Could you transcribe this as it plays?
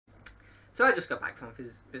So I just got back from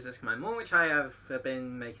visiting my mum, which I have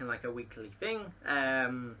been making like a weekly thing.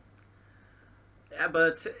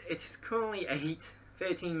 But it is currently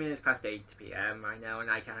 13 minutes past 8 PM right now, and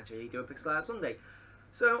I can't really do a Pixel Art Sunday.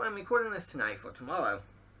 So I'm recording this tonight for tomorrow,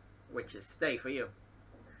 which is today for you.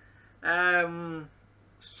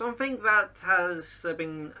 Something that has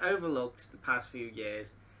been overlooked the past few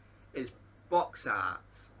years is box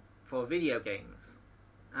art for video games.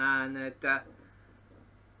 And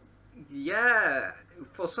yeah,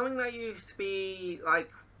 for something that used to be like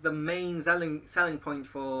the main selling point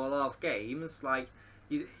for a lot of games, like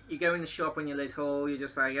you go in the shop when you're little, you're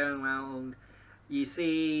just like going around, you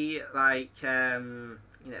see like you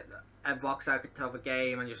know, a box art of a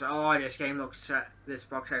game, and you're just like, oh, this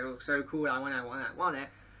box art looks so cool, I want it.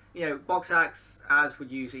 You know, box arts as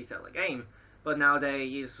would usually sell a game. But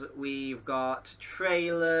nowadays we've got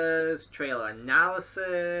trailers, trailer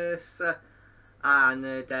analysis, and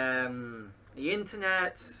the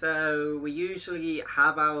internet. So we usually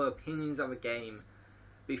have our opinions of a game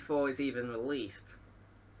before it's even released.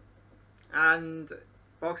 And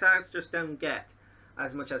box arts just don't get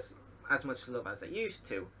as much love as they used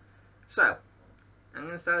to. So I'm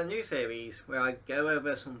going to start a new series where I go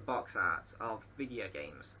over some box arts of video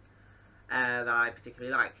games that I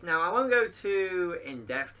particularly like. Now, I won't go too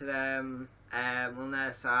in-depth to them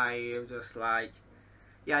unless I just like,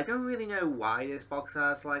 yeah, I don't really know why this box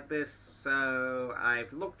art's like this, so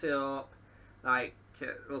I've looked it up, like,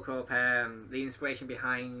 look up the inspiration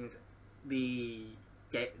behind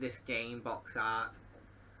this game box art,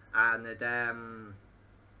 and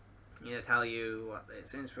you know, tell you what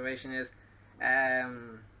its inspiration is.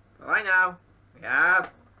 But right now, we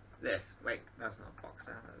have this. Wait, that's not a box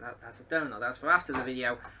art. That's a donut. That's for after the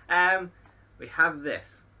video. We have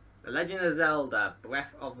this. The Legend of Zelda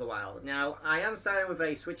Breath of the Wild. Now, I am starting with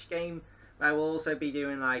a Switch game, but I will also be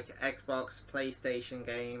doing like Xbox, PlayStation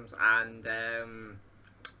games, and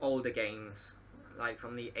older games, like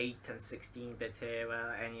from the 8 and 16-bit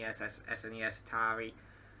era, NES, SNES, Atari.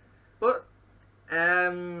 But,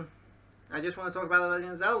 I just want to talk about The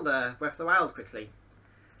Legend of Zelda Breath of the Wild quickly.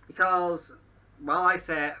 Because,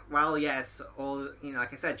 yes, all, you know,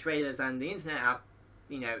 like I said, trailers and the internet have,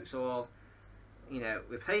 you know, sort of, you know,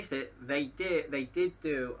 replaced it, they did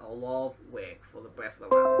do a lot of work for the Breath of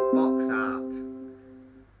the Wild box art.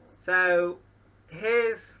 So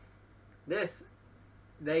here's this.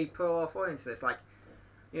 They put a lot of thought into this. Like,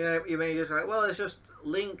 you know, you may just like, well, it's just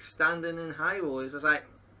Link standing in Hyrule. It's just like,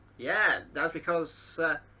 yeah, that's because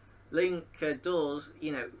Link does,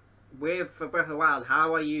 you know, with Breath of the Wild,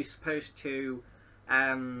 how are you supposed to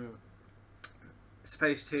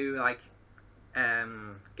like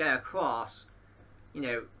get across, you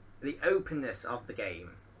know, the openness of the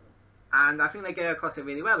game? And I think they get across it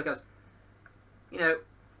really well because, you know,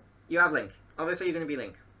 you have Link. Obviously you're going to be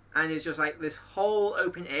Link. And it's just like this whole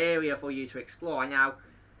open area for you to explore. Now,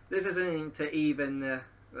 this isn't even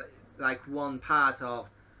like one part of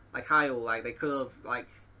like Hyrule. Like they could have like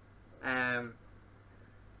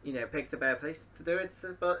you know, picked a better place to do it,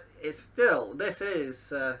 but it's still, this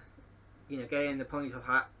is you know, getting the point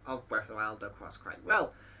of Breath of the Wild across quite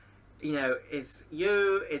well. You know, it's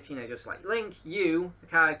you know, just like Link, you, the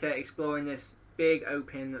character, exploring this big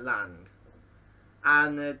open land,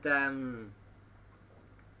 and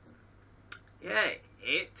yeah,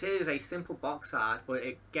 it is a simple box art, but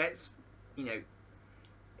it gets, you know,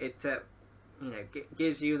 it you know,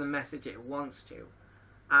 gives you the message it wants to,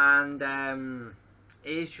 and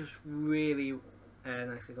it's just really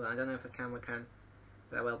nicely done. I don't know if the camera can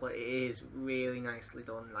that well, but it is really nicely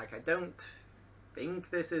done. Like, I don't think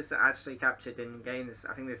this is actually captured in game.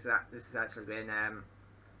 I think this has actually been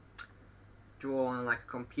drawn on like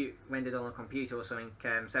a rendered on a computer or something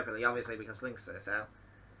separately, obviously because Link's there. So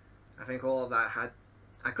I think all of that had.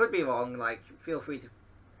 I could be wrong. Like, feel free to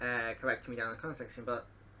correct me down in the comment section, but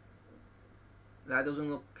that doesn't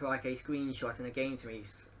look like a screenshot in a game to me.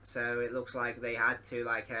 So it looks like they had to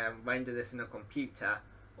like render this in a computer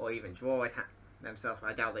or even draw it themselves.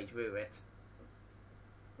 I doubt they drew it.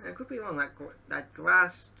 I could be wrong. That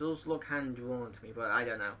grass does look hand drawn to me, but I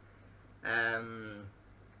don't know.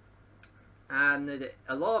 And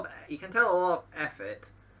a lot of, you can tell a lot of effort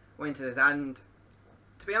went into this. And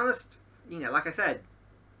to be honest, you know, like I said,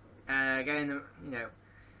 getting, you know,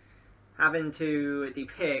 having to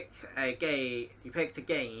depict a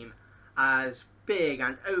game as big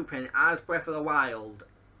and open as Breath of the Wild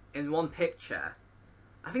in one picture,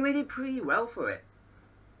 I think they did pretty well for it.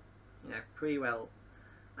 You know, pretty well.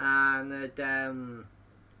 And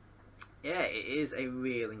yeah, it is a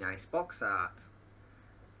really nice box art.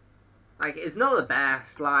 Like, it's not the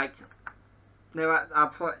best. Like, no, I'll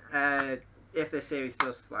put if this series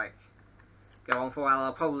does like go on for a while,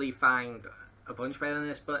 I'll probably find a bunch better than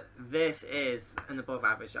this. But this is an above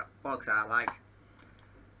average box art. Like,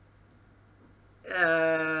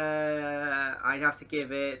 I'd have to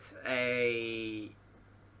give it a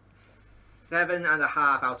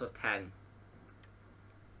 7.5 out of 10.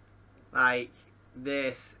 Like,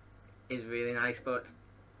 this is really nice, but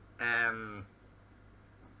no,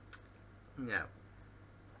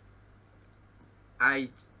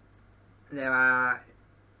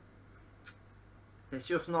 there's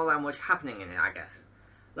just not that much happening in it, I guess.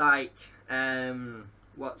 Like,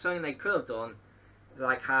 something they could have done is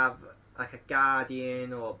like have like a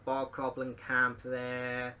guardian or a bog goblin camp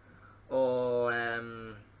there, or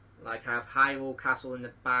like have Hyrule Castle in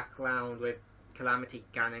the background with Calamity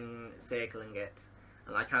Ganon circling it,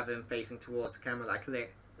 and like have him facing towards the camera like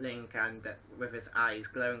Link and with his eyes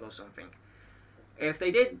glowing or something. If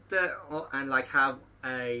they did and like have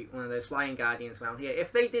one of those flying guardians around here,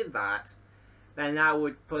 if they did that, then that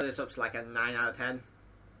would put us up to like a 9 out of 10.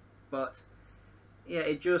 But yeah,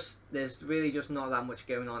 there's really just not that much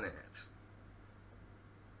going on in it.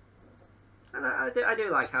 And I do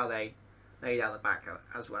like how they laid out the back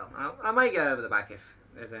as well. I might go over the back if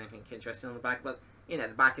there's anything interesting on the back, but you know,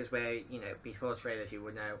 the back is where, you know, before trailers you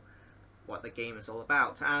would know what the game is all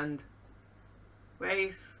about. And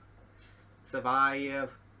race,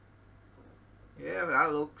 survive, yeah,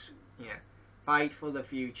 that looks, yeah, fight for the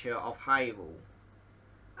future of Hyrule.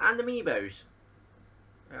 And amiibos.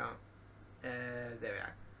 Yeah, there we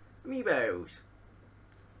are. Amiibos.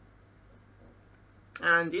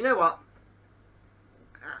 And you know what?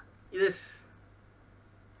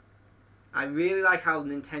 I really like how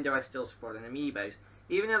Nintendo is still supporting amiibos,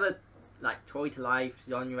 even though the like toy to life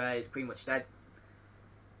genre is pretty much dead.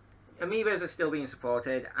 Amiibos are still being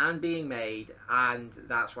supported and being made, and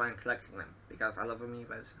that's why I'm collecting them, because I love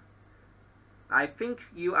amiibos. I think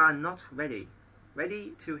you are not ready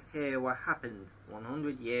to hear what happened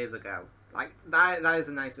 100 years ago. Like that is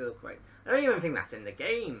a nice little quote. I don't even think that's in the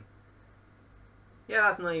game. Yeah,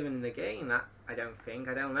 that's not even in the game. That I don't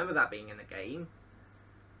remember that being in the game.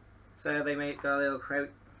 So they got a little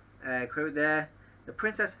quote there. The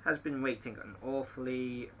princess has been waiting an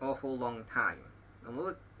awful long time.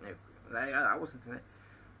 Another no, that wasn't in it.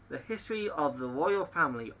 The history of the royal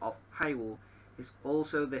family of Hyrule is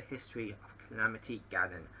also the history of Calamity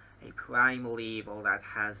Ganon, a primal evil that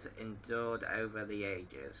has endured over the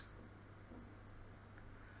ages.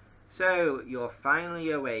 So, you're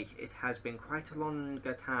finally awake. It has been quite a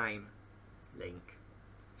longer time, Link.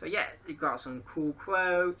 So yeah, you've got some cool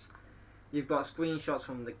quotes. You've got screenshots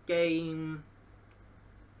from the game.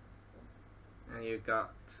 And you've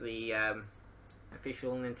got the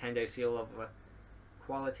official Nintendo seal of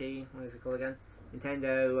quality. What is it called again?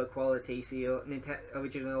 Nintendo quality seal.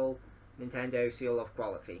 Original Nintendo seal of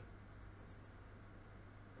quality.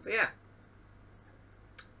 So yeah.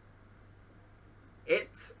 It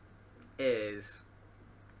is,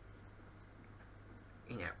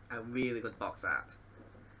 you know, a really good box art.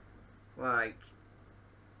 Like,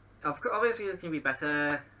 obviously there can be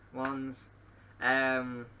better ones.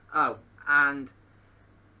 Oh, and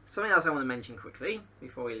something else I want to mention quickly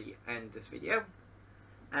before we end this video.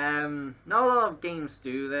 Not a lot of games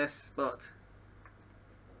do this, but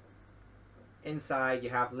inside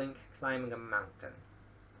you have Link climbing a mountain.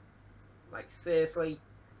 Like, seriously,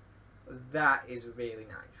 that is really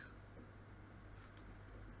nice.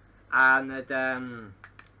 And it's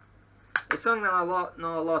something that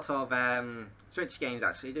not a lot of Switch games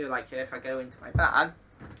actually do. Like, if I go into my bag,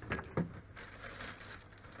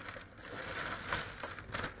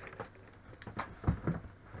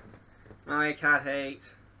 Mario Kart 8,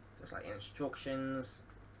 just like instructions,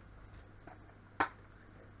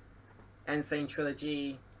 Insane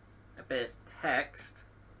Trilogy, a bit of text,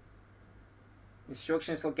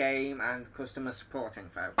 instructions for game, and customer support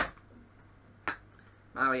info.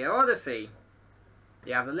 Mario Odyssey,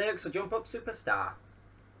 you have the lyrics for Jump Up Superstar.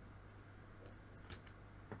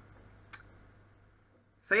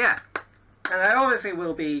 So yeah, and I obviously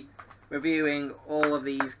will be reviewing all of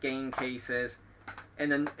these game cases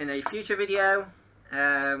in a future video.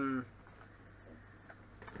 Well,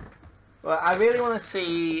 I really want to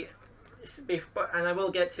see, and I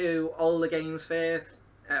will get to all the games first.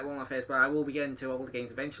 Well, not first, but I will be getting to all the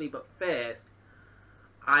games eventually. But first,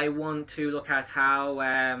 I want to look at how,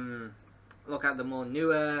 look at the more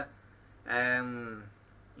newer,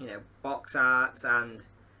 you know, box arts, and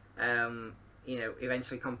you know,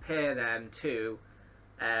 eventually compare them to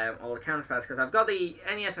all the counterparts, because I've got the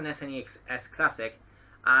NES and SNES Classic,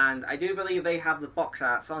 and I do believe they have the box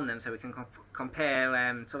arts on them, so we can compare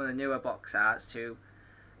some of the newer box arts to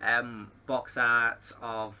box arts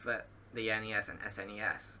of the NES and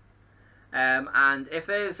SNES. And if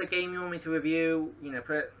there's a game you want me to review,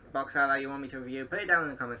 put box art that you want me to review, put it down in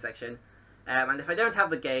the comment section. And if I don't have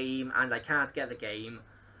the game and I can't get the game,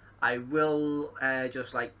 I will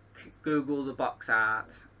just like Google the box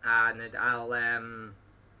art and I'll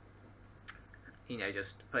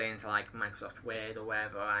just put it into like Microsoft Word or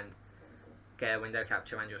whatever and get a window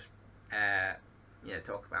capture and just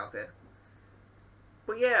talk about it.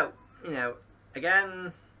 But yeah,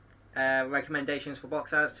 again, recommendations for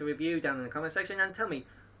box arts to review down in the comment section, and tell me,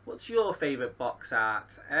 what's your favourite box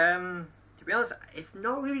art? To be honest, it's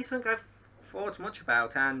not really something I've thought much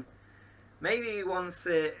about, and maybe once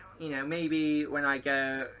it, maybe when I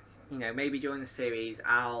go, maybe during the series,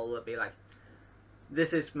 I'll be like,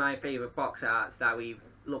 this is my favourite box art that we've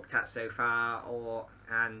looked at so far,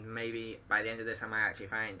 and maybe by the end of this I might actually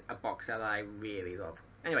find a box art that I really love.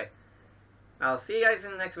 Anyway, I'll see you guys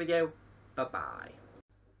in the next video. Bye-bye.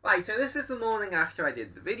 Right, so this is the morning after I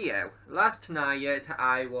did the video. Last night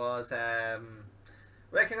I was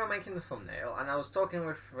working on making the thumbnail, and I was talking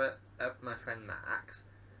with my friend Max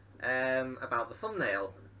about the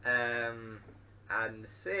thumbnail and the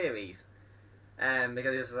series.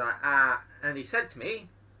 Because he was like, and he said to me,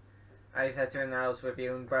 I said to him that I was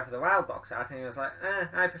reviewing Breath of the Wild box art, and he was like,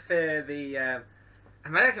 I prefer the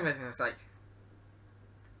American version. I was like,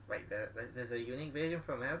 wait, there's a unique version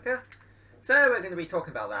for America? So we're going to be talking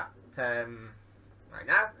about that right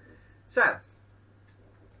now. So,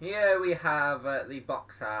 here we have the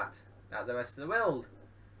box art that the rest of the world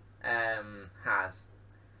has.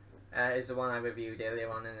 Is the one I reviewed earlier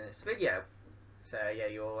on in this video. So yeah,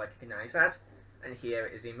 you all recognise that. And here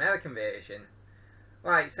is the American version.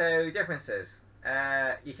 Right, so differences.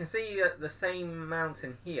 You can see the same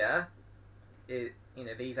mountain here.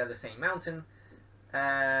 These are the same mountains.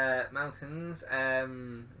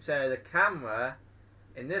 So the camera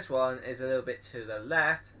in this one is a little bit to the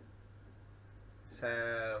left.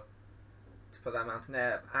 So to put that mountain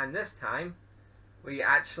there, and this time we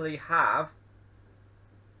actually have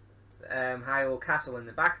Hyrule Castle in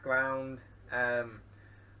the background.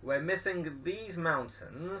 We're missing these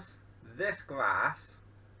mountains, this grass,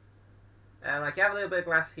 and like you have a little bit of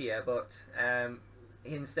grass here, but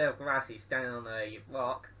instead of grass, he's standing on a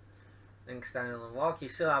rock. Link's standing on the rock. You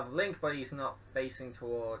still have Link, but he's not facing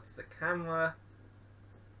towards the camera.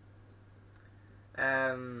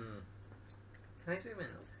 Can I zoom in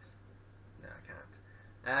on this? No, I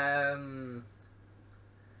can't.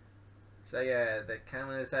 So yeah, the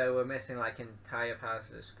camera, so we're missing like entire parts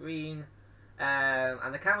of the screen.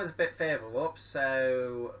 And the camera's a bit further up,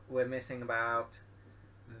 so we're missing about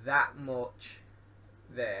that much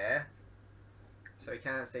there. So we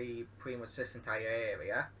can't see pretty much this entire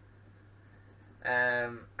area.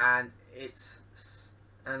 And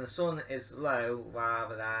the sun is low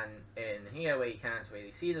rather than in here where you can't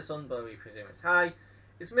really see the sun, but we presume it's high.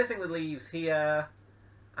 It's missing the leaves here,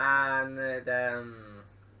 and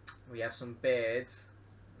we have some birds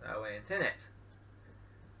that went in it.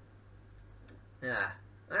 Yeah,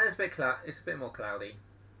 and it's a bit more cloudy,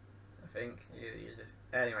 I think.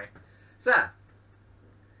 Anyway, so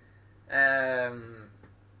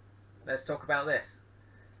let's talk about this.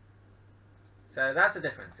 So that's the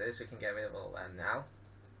differences. We can get rid of all them now.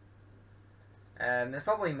 There's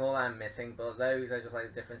probably more I'm missing, but those are just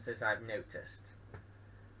like the differences I've noticed.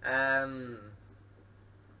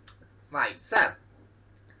 Right, so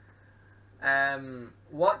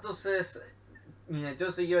what does this,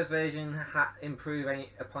 does the US version improve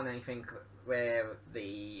upon anything where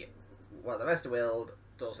the rest of the world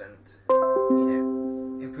doesn't,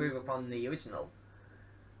 improve upon the original?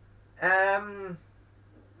 I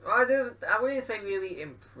wouldn't say really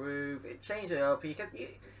improve. It changed it up. You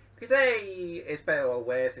could say it's better or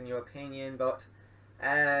worse in your opinion, but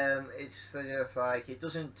it's just like it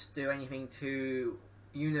doesn't do anything to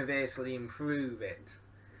universally improve it.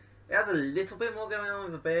 It has a little bit more going on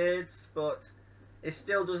with the birds, but it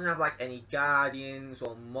still doesn't have like any guardians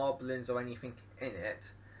or moblins or anything in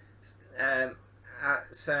it.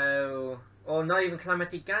 Or not even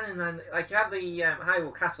Calamity Ganon. And like you have the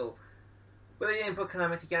Hyrule Castle. But they didn't put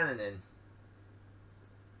Calamity Ganon in.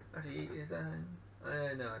 Actually, is that? No,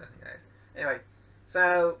 I don't think that is. Anyway,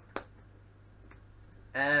 so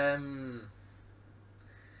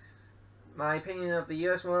my opinion of the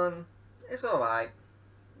US one, it's alright.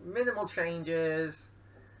 Minimal changes,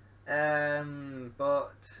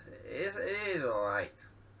 but it is alright.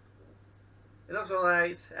 It looks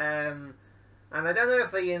alright, and I don't know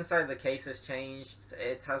if the inside of the case has changed.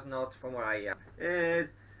 It has not, from what I heard.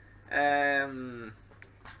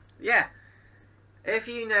 Yeah. if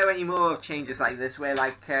you know any more of changes like this, where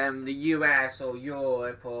like the US or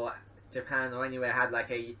Europe or Japan or anywhere had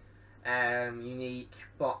like a unique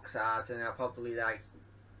box art, and I'll probably like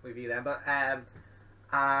review them. But I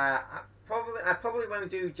probably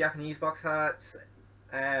won't do Japanese box arts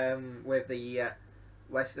with the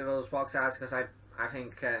rest of those box arts, because I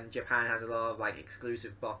think Japan has a lot of like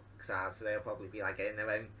exclusive box arts, so they'll probably be like in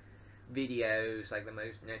their own videos, like the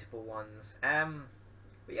most notable ones.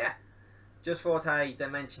 But yeah, just thought I'd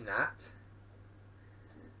mention that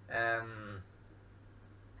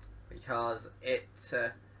because it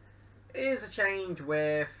is a change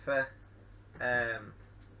with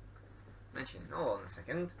mentioning. Hold on a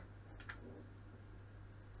second.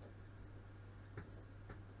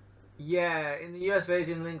 Yeah, in the US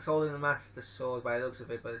version, Link's holding the Master Sword by the looks of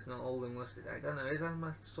it, but it's not holding Rusted. I don't know, is that a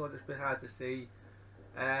Master Sword? It's a bit hard to see.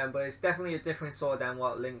 But it's definitely a different sword than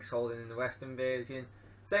what Link's holding in the Western version.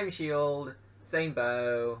 Same shield, same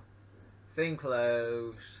bow, same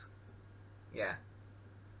clothes. Yeah.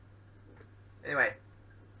 Anyway.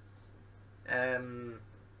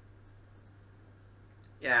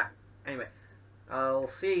 Yeah. Anyway. I'll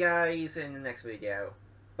see you guys in the next video.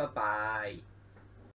 Bye-bye.